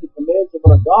trembled at the commands of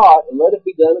our God, and let it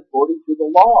be done according to the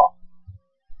law.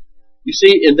 You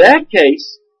see, in that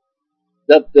case,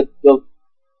 the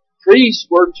priests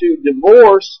were to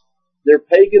divorce their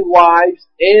pagan wives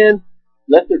and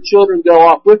let their children go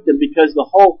off with them, because the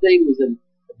whole thing was in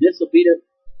disobedience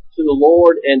to the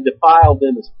Lord and defiled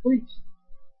them as priests.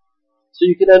 So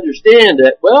you can understand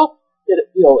that, well,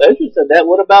 Ezra said that,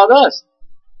 what about us?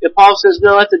 And Paul says,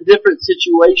 no, that's a different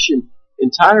situation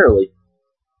entirely.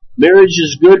 Marriage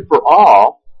is good for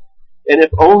all, and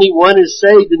if only one is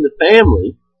saved in the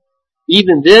family,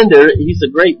 even then he's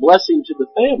a great blessing to the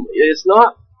family. It's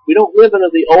not, we don't live under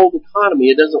the old economy.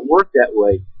 It doesn't work that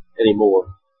way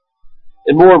anymore.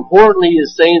 And more importantly, he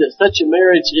is saying that such a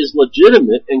marriage is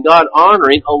legitimate and God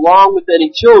honoring along with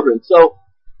any children. So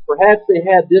perhaps they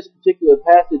had this particular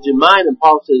passage in mind, and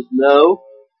Paul says, no,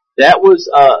 that was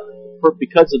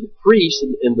because of the priests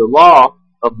and the law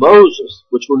of Moses,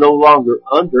 which we're no longer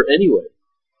under anyway.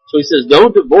 So he says,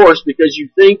 don't divorce because you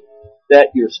think that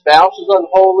your spouse is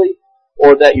unholy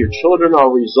or that your children are a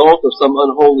result of some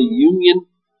unholy union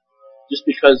just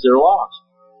because they're lost.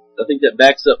 I think that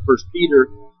backs up 1 Peter,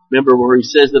 remember, where he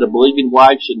says that a believing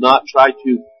wife should not try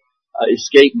to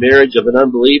escape marriage of an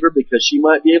unbeliever because she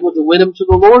might be able to win him to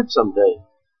the Lord someday.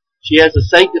 She has a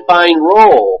sanctifying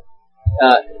role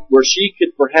where she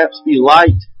could perhaps be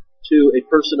light to a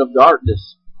person of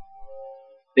darkness.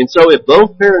 And so if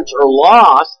both parents are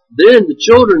lost, then the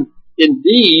children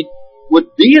indeed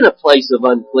would be in a place of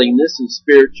uncleanness and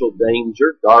spiritual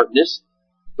danger, darkness.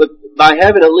 But by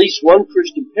having at least one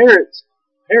Christian parent,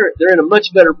 they're in a much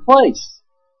better place.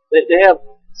 They have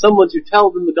someone to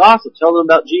tell them the gospel, tell them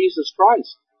about Jesus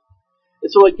Christ. And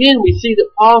so again, we see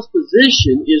that Paul's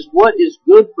position is what is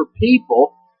good for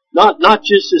people, not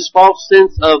just this false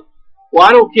sense of, well,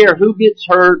 I don't care who gets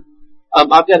hurt. I've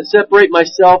got to separate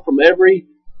myself from every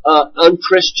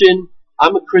unchristian.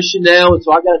 I'm a Christian now, and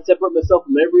so I've got to separate myself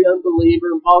from every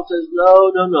unbeliever. And Paul says, no,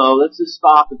 let's just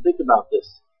stop and think about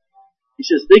this. He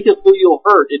says, think of who you'll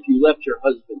hurt if you left your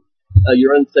husband,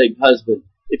 your unsaved husband.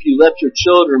 If you left your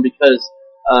children because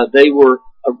they were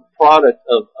a product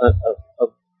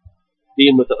of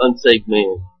being with an unsaved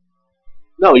man.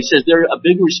 No, he says they're a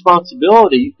big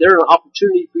responsibility. They're an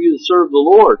opportunity for you to serve the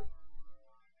Lord.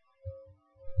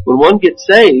 When one gets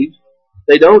saved,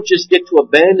 they don't just get to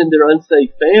abandon their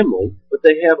unsaved family, but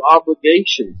they have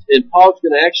obligations. And Paul's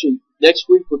going to actually, next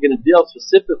week we're going to deal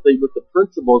specifically with the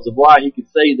principles of why he could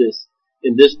say this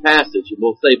in this passage. And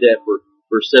we'll save that for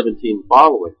verse 17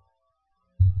 following.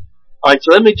 Alright,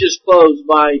 so let me just close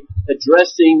by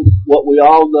addressing what we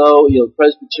all know.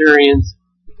 Presbyterians,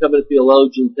 becoming a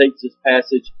theologian, takes this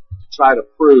passage to try to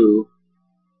prove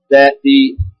that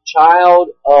the child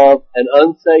of an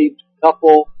unsaved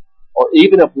couple, or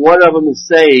even if one of them is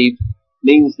saved,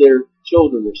 means their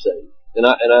children are saved. And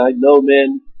I know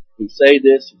men who say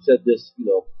this, who said this,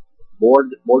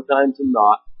 more times than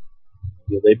not.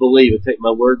 They believe it, take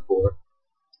my word for it.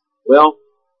 Well,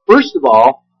 first of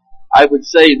all, I would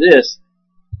say this,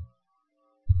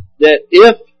 that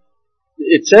if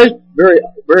it says very,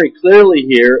 very clearly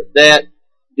here that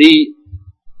the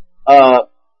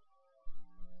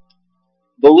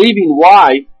believing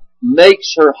wife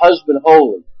makes her husband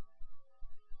holy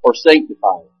or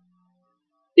sanctified.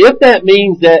 If that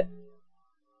means that,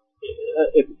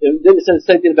 then it says the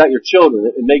same thing about your children.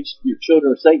 It makes your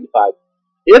children sanctified.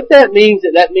 If that means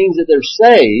that they're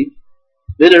saved,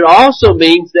 then it also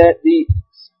means that the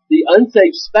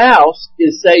unsaved spouse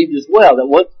is saved as well. That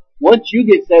once you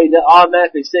get saved, that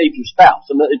automatically saves your spouse.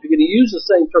 I mean, if you're going to use the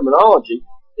same terminology,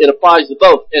 it applies to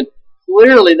both. And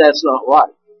clearly that's not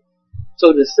right.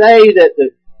 So to say that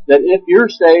if you're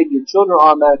saved, your children are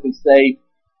automatically saved,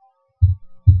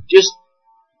 just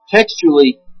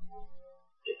textually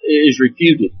is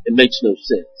refuted. It makes no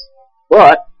sense.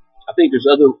 But I think there's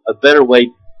a better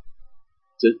way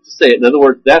to say it. In other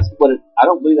words, that's what I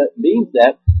don't believe that means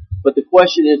that. But the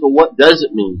question is, well, what does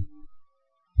it mean?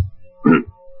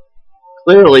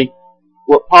 Clearly,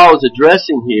 what Paul is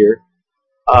addressing here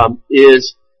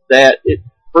is that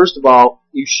first of all,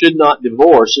 you should not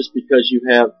divorce just because you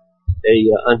have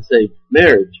a unsaved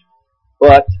marriage.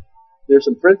 But there's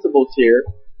some principles here,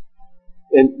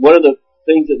 and one of the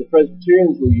things that the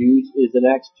Presbyterians will use is in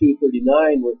Acts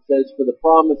 2:39, where it says, "For the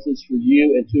promises for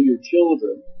you and to your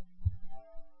children."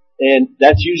 And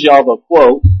that's usually all they'll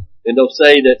quote, and they'll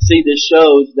say that, see, this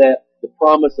shows that the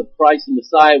promise of Christ and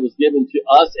Messiah was given to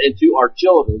us and to our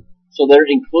children, so they're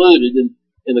included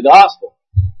in the gospel.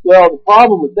 Well, the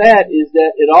problem with that is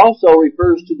that it also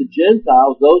refers to the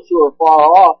Gentiles, those who are far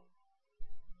off,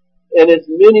 and as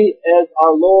many as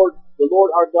the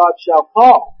Lord our God shall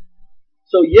call.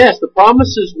 So yes, the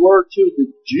promises were to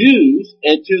the Jews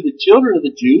and to the children of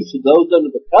the Jews, to those under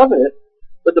the covenant,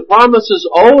 but the promises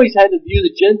always had to view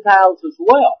the Gentiles as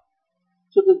well.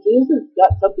 So this isn't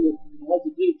got something that has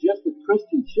to do just with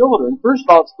Christian children. First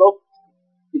of all,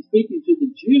 it's speaking to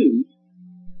the Jews,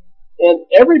 and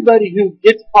everybody who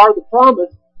gets part of the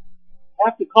promise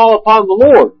have to call upon the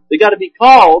Lord. They got to be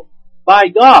called by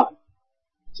God.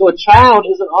 So a child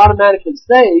isn't automatically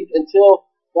saved until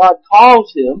God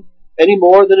calls him any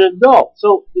more than an adult.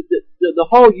 So the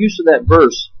whole use of that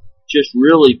verse just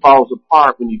really falls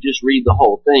apart when you just read the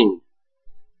whole thing.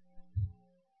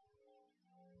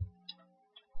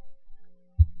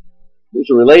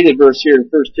 There's a related verse here in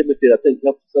 1 Timothy that I think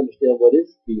helps us understand what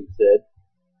is being said.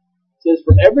 It says,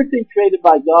 "For everything created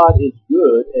by God is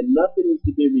good, and nothing is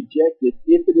to be rejected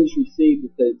if it is received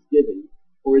with thanksgiving,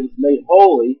 for it is made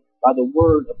holy by the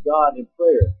word of God in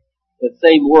prayer." That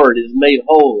same word is made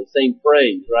holy, same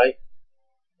phrase, right?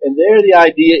 And there the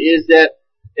idea is that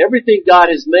everything God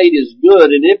has made is good,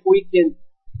 and if we can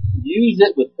use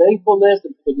it with thankfulness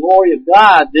and for the glory of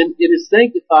God, then it is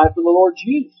sanctified for the Lord's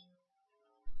use.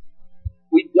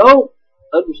 We don't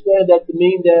understand that to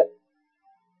mean that,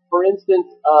 for instance,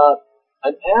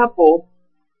 an apple,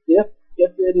 if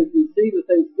it is received with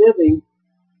thanksgiving,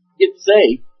 gets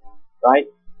saved, right?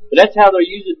 But that's how they're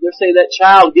using it. They're saying that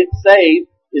child gets saved,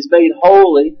 is made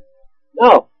holy.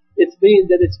 No, it's being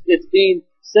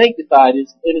sanctified.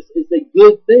 It's a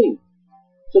good thing.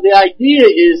 So the idea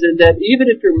is that even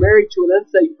if you're married to an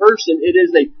unsaved person, it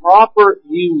is a proper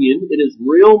union. It is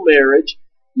real marriage.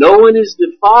 No one is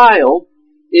defiled.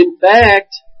 In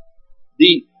fact,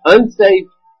 the unsaved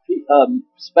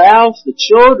spouse, the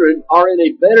children, are in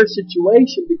a better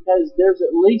situation because there's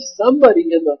at least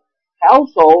somebody in the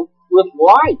household with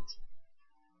light.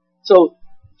 So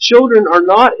children are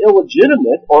not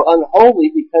illegitimate or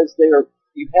unholy because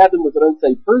you have them with an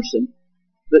unsaved person.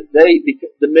 But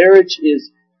the marriage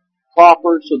is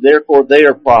proper, so therefore they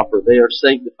are proper. They are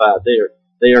sanctified.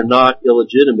 They are not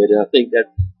illegitimate. And I think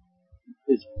that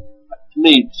is, to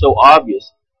me, so obvious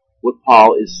what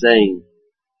Paul is saying.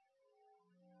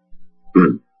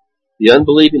 The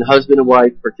unbelieving husband and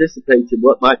wife participates in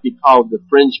what might be called the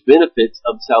fringe benefits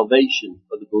of salvation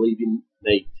of the believing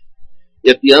mate.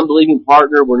 If the unbelieving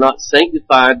partner were not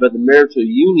sanctified by the marital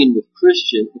union with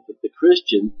the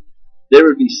Christian, there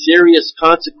would be serious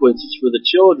consequences for the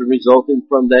children resulting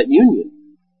from that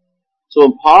union. So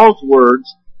in Paul's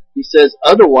words, he says,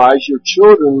 otherwise your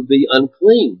children would be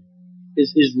unclean.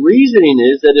 his reasoning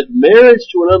is that if marriage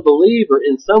to an unbeliever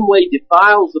in some way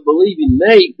defiles the believing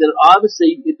mate, then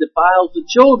obviously it defiles the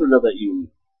children of that union.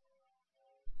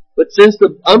 But since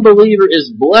the unbeliever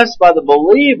is blessed by the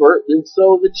believer, then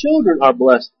so the children are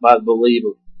blessed by the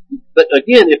believer. But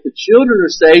again, if the children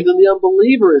are saved and the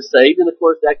unbeliever is saved, then of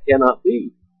course that cannot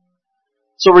be.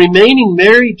 So remaining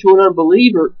married to an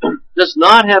unbeliever does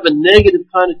not have a negative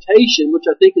connotation, which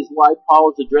I think is why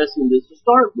Paul is addressing this to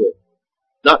start with.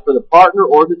 Not for the partner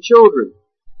or the children.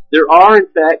 There are in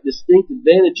fact distinct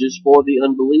advantages for the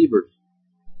unbelievers.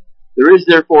 There is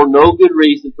therefore no good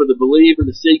reason for the believer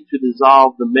to seek to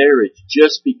dissolve the marriage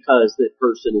just because that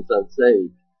person is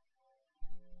unsaved.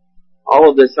 All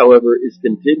of this, however, is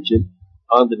contingent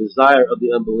on the desire of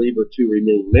the unbeliever to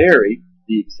remain married.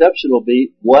 The exception will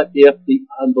be, what if the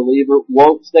unbeliever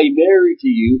won't stay married to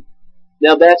you?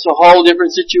 Now that's a whole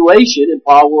different situation, and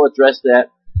Paul will address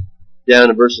that down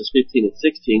in verses 15 and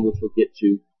 16, which we'll get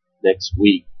to next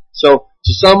week. So,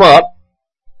 to sum up,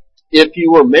 if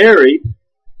you were married,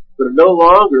 but are no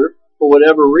longer, for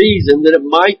whatever reason, then it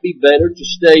might be better to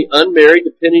stay unmarried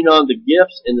depending on the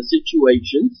gifts and the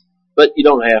situations, but you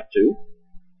don't have to.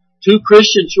 Two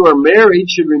Christians who are married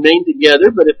should remain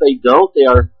together, but if they don't, they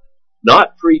are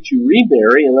not free to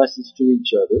remarry unless it's to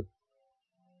each other.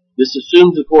 This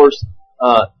assumes, of course,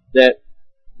 that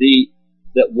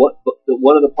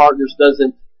one of the partners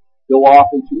doesn't go off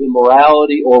into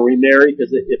immorality or remarry,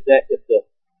 because if the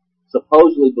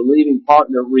supposedly believing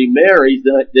partner remarries,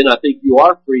 then I think you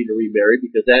are free to remarry,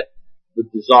 because that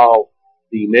would dissolve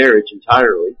the marriage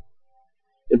entirely.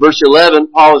 In verse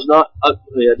 11, Paul is not. I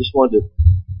just wanted to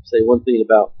say one thing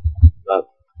about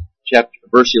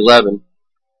verse 11.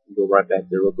 We'll go right back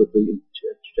there real quickly in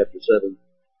chapter 7.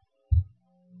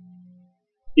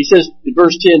 He says in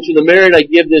verse 10, to the married I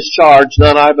give this charge,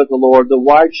 not I but the Lord, the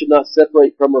wife should not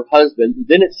separate from her husband.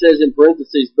 Then it says in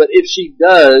parentheses, but if she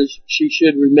does, she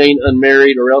should remain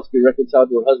unmarried or else be reconciled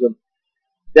to her husband.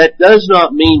 That does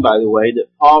not mean, by the way, that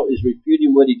Paul is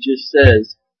refuting what he just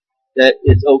says, that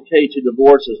it's okay to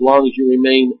divorce as long as you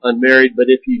remain unmarried, but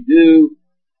if you do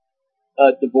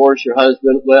divorce your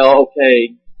husband, well,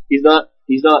 okay. He's not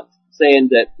saying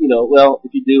that, well,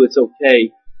 if you do, it's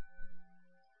okay.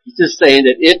 He's just saying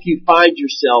that if you find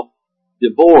yourself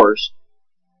divorced,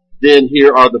 then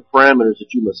here are the parameters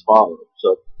that you must follow.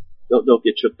 So don't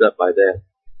get tripped up by that.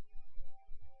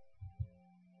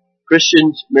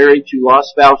 Christians married to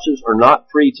lost spouses are not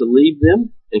free to leave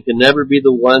them and can never be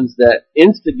the ones that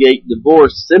instigate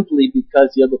divorce simply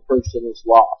because the other person is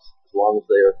lost, as long as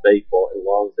they are faithful and as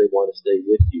long as they want to stay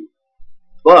with you.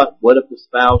 But what if the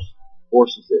spouse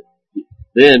forces it?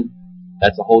 Then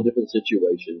that's a whole different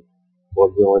situation.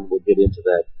 Lord willing, we'll get into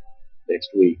that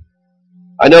next week.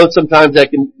 I know sometimes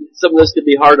some of this can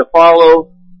be hard to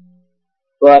follow,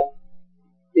 but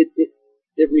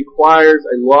it requires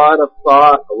a lot of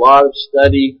thought, a lot of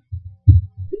study,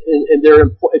 and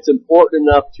it's important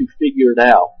enough to figure it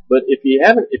out. But if you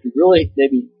really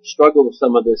maybe struggle with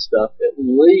some of this stuff, at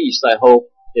least I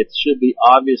hope it should be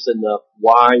obvious enough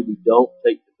why we don't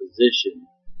take the position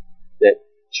that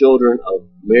children of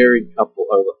married couple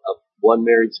or of one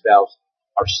married spouse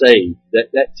are saved.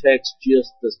 That text just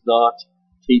does not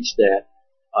teach that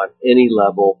on any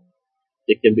level.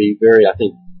 It can be very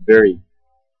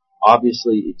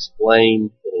obviously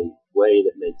explained in a way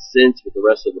that makes sense with the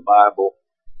rest of the Bible,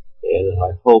 and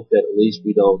I hope that at least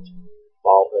we don't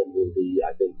fall into the,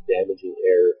 damaging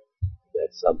error that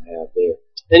some have there.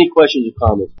 Any questions or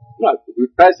comments? No, we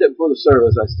passed that before the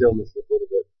service. I still missed it a little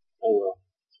bit. Oh well,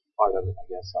 it's part of it, I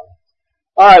guess.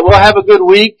 All right, well, have a good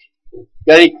week.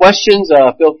 Got any questions?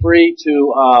 Feel free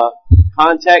to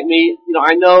contact me.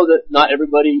 I know that not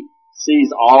everybody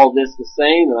sees all this the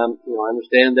same, and I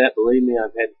understand that. Believe me,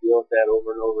 I've had to deal with that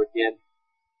over and over again.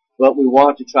 But we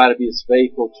want to try to be as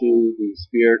faithful to the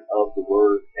spirit of the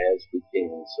Word as we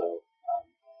can. So,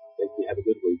 thank you. Have a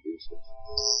good week.